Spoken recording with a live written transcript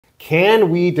can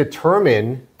we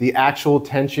determine the actual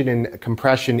tension and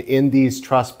compression in these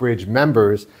truss bridge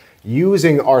members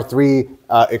using our three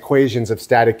equations of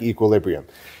static equilibrium?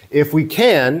 If we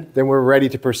can, then we're ready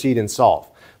to proceed and solve.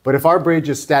 But if our bridge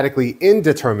is statically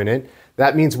indeterminate,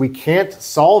 that means we can't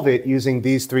solve it using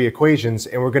these three equations,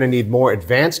 and we're going to need more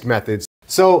advanced methods.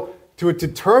 So to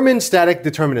determine static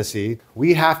determinacy,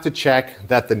 we have to check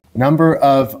that the number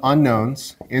of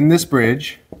unknowns in this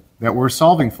bridge that we're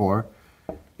solving for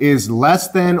is less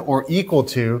than or equal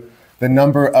to the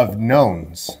number of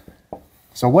knowns.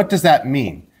 So what does that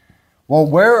mean? Well,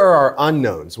 where are our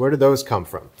unknowns? Where do those come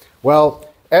from? Well,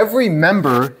 every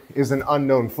member is an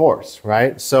unknown force,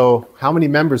 right? So how many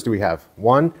members do we have?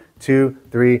 1, 2,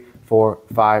 3, 4,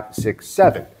 5, 6,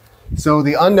 7. So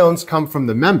the unknowns come from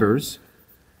the members.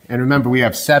 And remember, we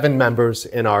have 7 members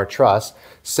in our truss,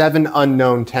 7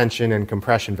 unknown tension and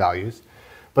compression values.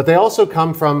 But they also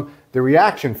come from the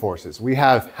reaction forces. We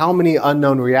have how many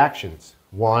unknown reactions?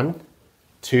 1,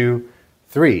 2,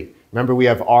 3. Remember, we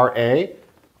have RA,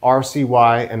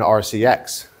 RCY, and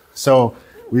RCX. So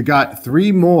we got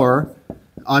 3 more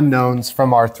unknowns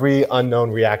from our 3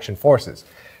 unknown reaction forces.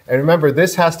 And remember,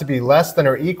 this has to be less than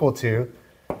or equal to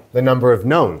the number of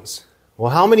knowns.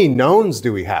 Well, how many knowns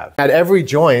do we have? At every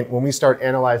joint, when we start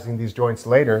analyzing these joints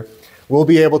later, we'll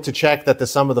be able to check that the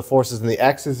sum of the forces in the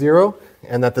X is 0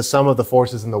 and that the sum of the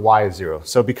forces in the Y is 0.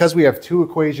 So because we have 2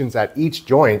 equations at each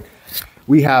joint,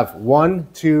 we have 1,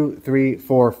 2, 3,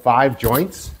 4, 5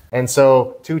 joints. And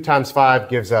so 2 times 5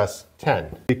 gives us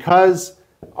 10. Because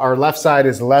our left side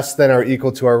is less than or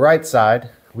equal to our right side,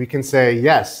 we can say,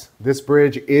 yes, this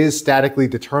bridge is statically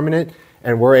determinate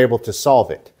and we're able to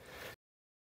solve it.